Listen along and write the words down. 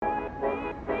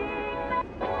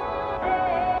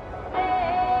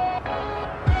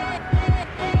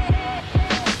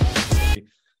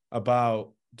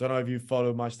about, don't know if you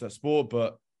follow much that sport,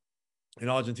 but in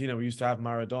Argentina, we used to have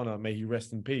Maradona, may he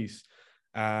rest in peace.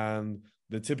 And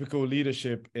the typical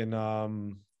leadership in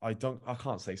I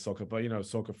can't say soccer, but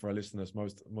soccer for our listeners,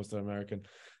 most are American,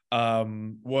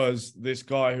 was this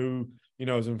guy who,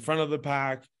 is in front of the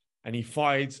pack and he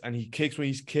fights and he kicks when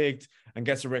he's kicked and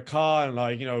gets a red card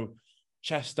and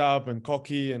chest up and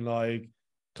cocky and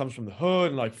comes from the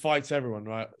hood and fights everyone,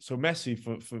 right? So Messi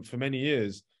for many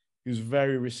years, he was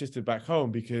very resisted back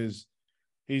home because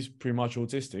he's pretty much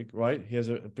autistic, right? He has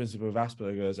a principle of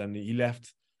Asperger's, and he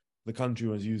left the country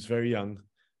when he was very young,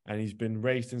 and he's been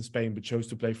raised in Spain but chose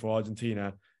to play for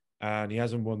Argentina, and he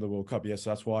hasn't won the World Cup yet, so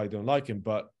that's why I don't like him.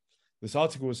 But this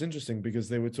article was interesting because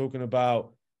they were talking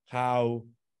about how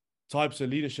types of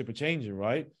leadership are changing,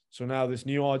 right? So now this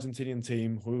new Argentinian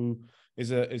team, who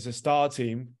is a star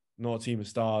team, not a team of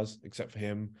stars except for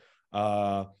him,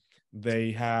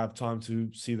 they have time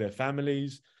to see their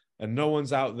families, and no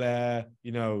one's out there,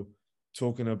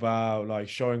 talking about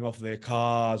showing off their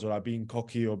cars or being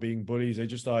cocky or being bullies. They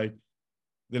just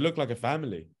they look like a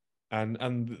family,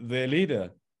 and their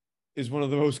leader is one of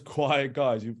the most quiet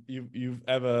guys you'll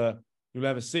ever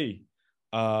see.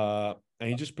 And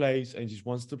he just plays and he just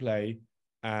wants to play,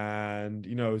 and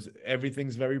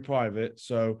everything's very private.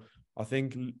 So I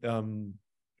think connecting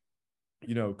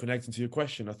to your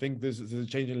question, I think there's a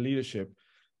change in leadership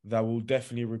that will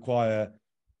definitely require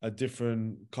a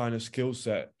different kind of skill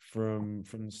set from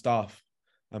staff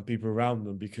and people around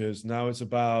them, because now it's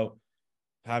about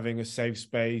having a safe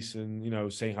space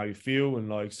and saying how you feel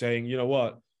and saying, you know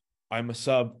what, I'm a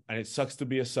sub and it sucks to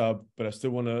be a sub, but I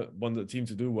still want the team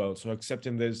to do well. So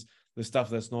accepting there's the stuff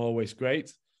that's not always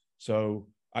great. So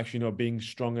actually being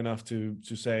strong enough to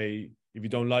say if you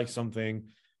don't like something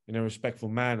in a respectful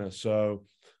manner. So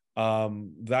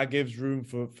that gives room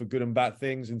for good and bad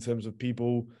things in terms of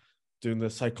people doing the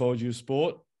psychology of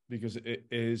sport, because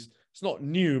it's not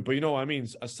new, but you know what I mean?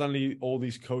 Suddenly all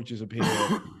these coaches appear,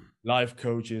 life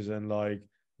coaches, and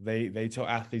they tell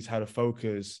athletes how to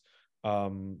focus,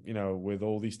 with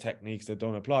all these techniques that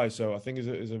don't apply. So I think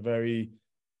it's a very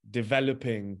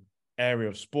developing area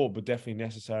of sport, but definitely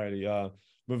necessarily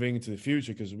moving into the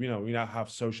future, because we now have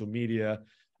social media,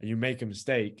 and you make a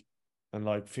mistake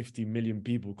and 50 million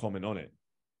people comment on it,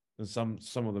 and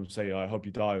some of them say, I hope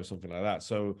you die or something like that.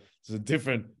 So it's a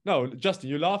different. No, Justin,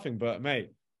 you're laughing, but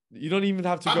mate, you don't even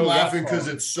have to go. I'm laughing because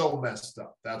it's so messed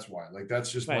up. That's why.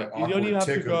 That's just my awkward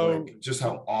tick of just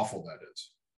how awful that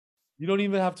is. You don't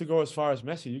even have to go as far as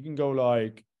Messi. You can go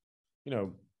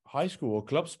high school or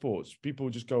club sports. People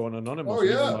just go on anonymous,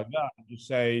 like that, and just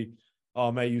say,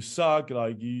 "Oh, mate, you suck."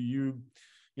 You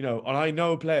and I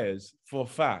know players for a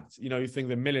fact. You think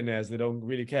they're millionaires, they don't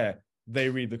really care. They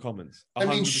read the comments. 100%. I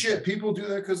mean, shit, people do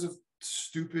that because of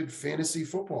stupid fantasy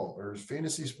football or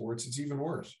fantasy sports. It's even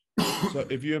worse. So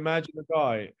if you imagine a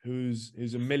guy who's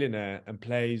a millionaire and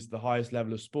plays the highest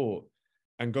level of sport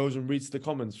and goes and reads the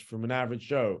comments from an average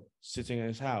Joe sitting in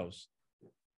his house,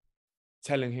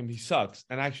 telling him he sucks,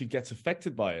 and actually gets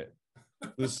affected by it.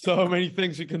 There's so many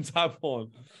things you can tap on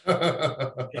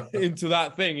into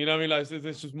that thing. You know what I mean?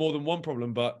 There's just more than one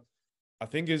problem, but I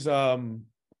think is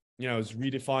it's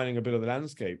redefining a bit of the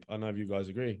landscape. I don't know if you guys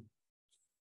agree.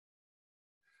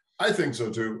 I think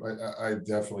so too. I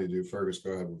definitely do. Fergus,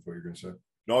 go ahead with what you're going to say.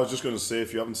 No, I was just going to say,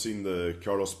 if you haven't seen the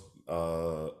Carlos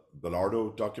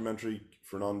Bilardo documentary,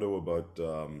 Fernando, about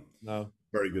no,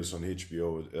 very good, on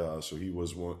HBO. So he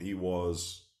was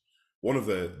one of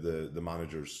the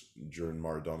managers during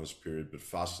Maradona's period, but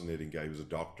fascinating guy. He was a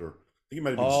doctor. I think he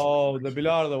might have been the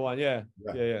Bilardo one, yeah.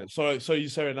 So you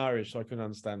say it in Irish, so I couldn't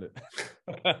understand it.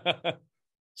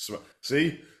 So,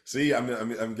 see,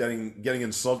 I'm getting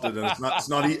insulted, and it's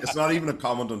not even a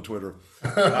comment on Twitter.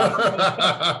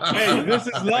 Hey, this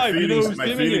is live.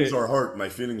 My feelings are hurt. My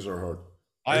feelings are hurt.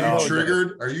 Are you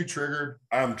triggered? Are you triggered?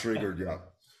 I am triggered. Yeah.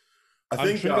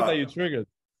 I'm triggered that you triggered.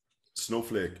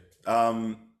 Snowflake.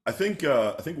 I think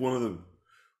one of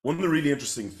the really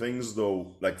interesting things,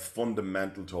 though,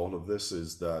 fundamental to all of this,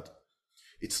 is that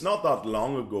it's not that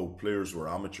long ago players were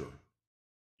amateur.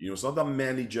 It's not that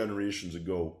many generations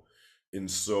ago.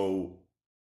 And so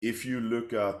if you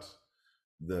look at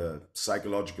the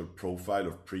psychological profile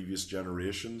of previous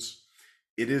generations,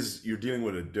 you're dealing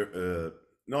with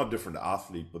not a different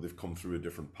athlete, but they've come through a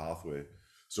different pathway.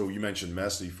 So you mentioned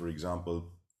Messi, for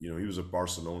example. He was at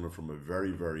Barcelona from a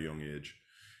very, very young age.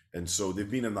 And so they've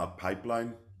been in that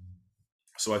pipeline.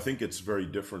 So I think it's very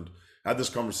different. I had this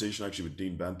conversation actually with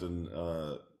Dean Benton,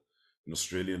 an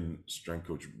Australian strength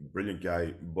coach, brilliant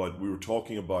guy. But we were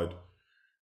talking about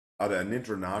at an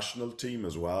international team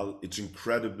as well. It's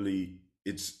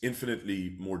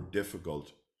infinitely more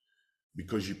difficult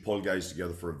because you pull guys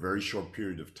together for a very short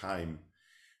period of time,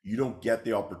 you don't get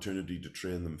the opportunity to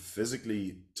train them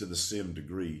physically to the same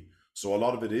degree. So a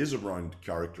lot of it is around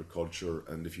character, culture,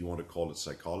 and if you want to call it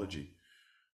psychology.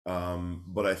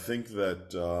 But I think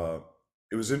that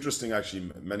it was interesting,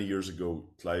 actually, many years ago,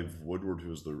 Clive Woodward, who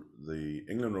was the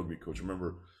England rugby coach, I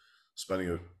remember spending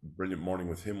a brilliant morning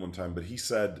with him one time, but he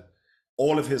said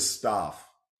all of his staff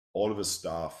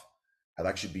had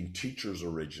actually been teachers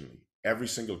originally. Every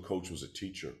single coach was a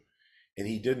teacher, and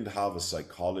he didn't have a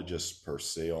psychologist per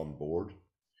se on board,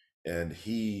 and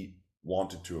he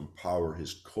wanted to empower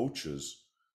his coaches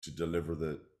to deliver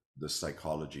the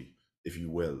psychology, if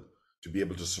you will, to be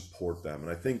able to support them.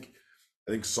 And I think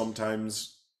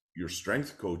sometimes your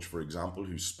strength coach, for example,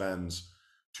 who spends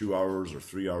 2 hours or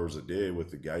 3 hours a day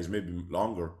with the guys, maybe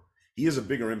longer, he has a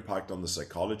bigger impact on the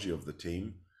psychology of the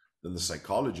team than the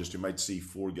psychologist who might see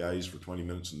 4 guys for 20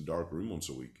 minutes in the dark room once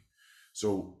a week.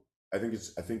 So I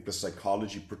think the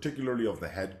psychology, particularly of the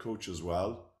head coach as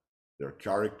well, their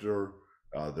character,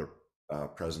 their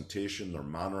presentation, their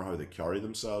manner, how they carry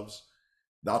themselves,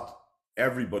 that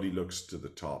everybody looks to the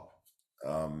top.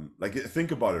 Like,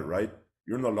 think about it, right?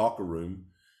 You're in the locker room,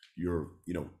 you're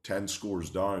 10 scores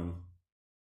down,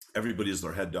 everybody has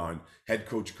their head down, head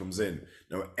coach comes in.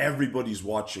 Now everybody's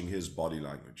watching his body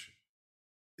language.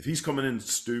 If he's coming in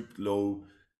stooped, low,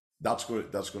 that's going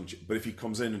to, but if he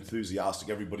comes in enthusiastic,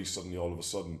 everybody suddenly, all of a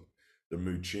sudden, their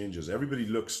mood changes. Everybody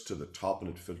looks to the top and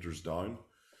it filters down.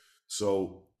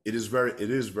 So it is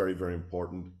very, very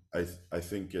important. I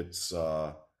think it's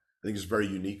very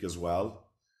unique as well.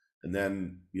 And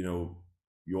then,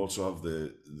 you also have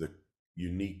the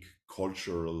unique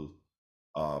cultural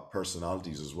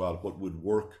personalities as well. What would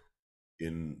work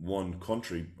in one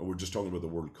country, and we're just talking about the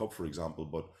World Cup, for example,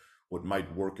 but what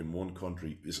might work in one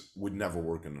country would never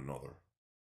work in another,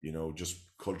 just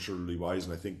culturally wise.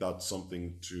 And I think that's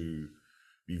something to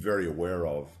be very aware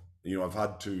of. I've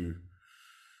had to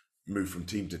move from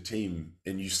team to team,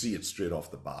 and you see it straight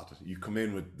off the bat. You come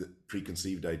in with the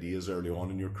preconceived ideas early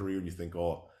on in your career, and you think,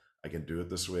 oh, I can do it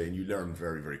this way, and you learn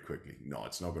very, very quickly. No,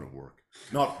 it's not going to work.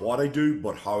 Not what I do,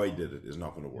 but how I did it is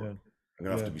not going to work. Yeah. I'm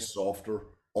going to have to be softer,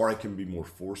 or I can be more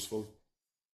forceful.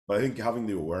 But I think having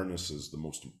the awareness is the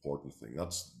most important thing.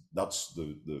 That's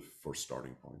the first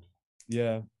starting point.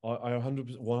 Yeah, I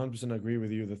 100% agree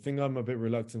with you. The thing I'm a bit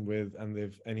reluctant with, and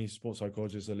if any sports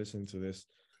psychologists are listening to this,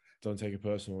 don't take it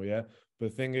personal, yeah? But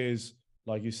the thing is,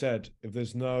 like you said, if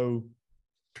there's no,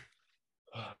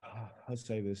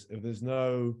 if there's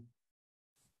no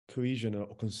cohesion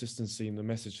or consistency in the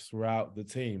message throughout the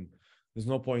team, there's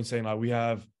no point in saying, like, we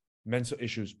have mental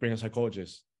issues, bring a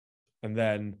psychologist, and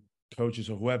then coaches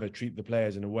or whoever treat the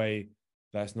players in a way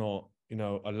that's not,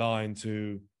 aligned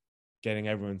to getting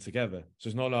everyone together. So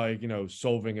it's not like,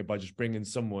 solving it by just bringing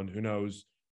someone who knows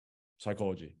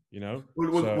psychology,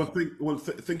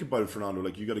 Think about it, Fernando.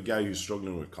 Like, you got a guy who's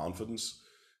struggling with confidence,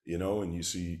 and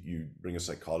you bring a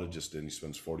psychologist in, he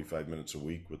spends 45 minutes a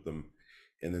week with them,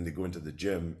 and then they go into the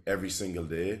gym every single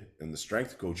day, and the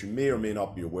strength coach, who may or may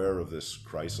not be aware of this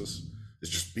crisis, is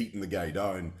just beating the guy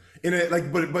down in it,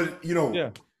 like,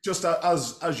 just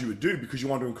as you would do, because you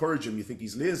want to encourage him. You think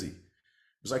he's lazy.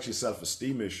 It's actually a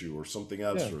self-esteem issue or something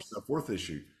else, or a self-worth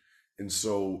issue. And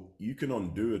so you can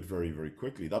undo it very, very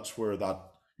quickly. That's where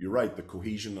you're right, the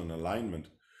cohesion and alignment.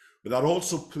 But that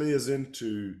also plays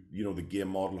into, the game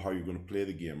model, how you're going to play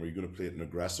the game. Are you going to play it in an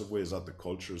aggressive way? Is that the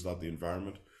culture? Is that the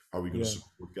environment? How are we going to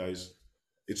support guys?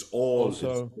 It's all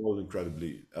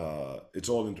incredibly, it's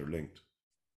all interlinked.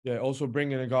 Yeah, also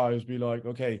bring in a guy who's be like,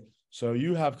 okay, so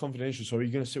you have confidence issues, so are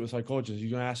you going to sit with psychologists?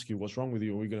 You're going to ask you what's wrong with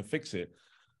you, or are we going to fix it?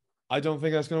 I don't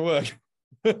think that's going to work.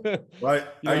 Right.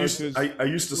 I used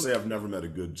to say I've never met a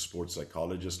good sports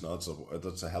psychologist. Now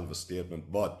that's a hell of a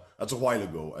statement, but that's a while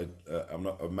ago.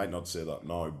 I might not say that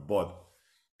now, but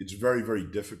it's very, very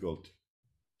difficult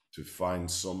to find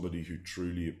somebody who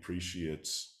truly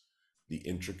appreciates the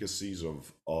intricacies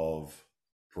of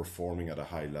performing at a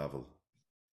high level.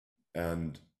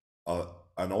 And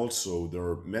also there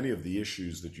are many of the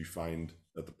issues that you find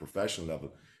at the professional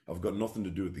level have got nothing to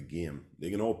do with the game. They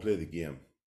can all play the game.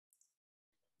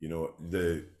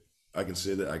 I can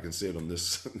say it on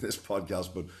this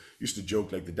podcast, but used to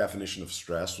joke, like, the definition of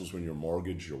stress was when your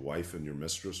mortgage, your wife, and your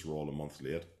mistress were all a month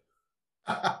late.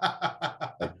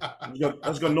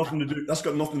 That's got nothing to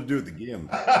do with the game.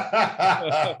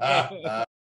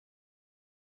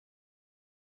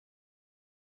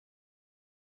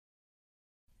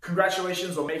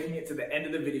 Congratulations on making it to the end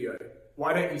of the video.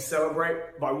 Why don't you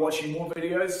celebrate by watching more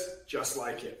videos just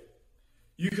like it?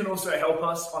 You can also help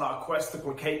us on our quest to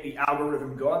placate the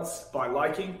algorithm gods by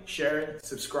liking, sharing,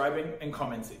 subscribing, and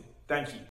commenting. Thank you.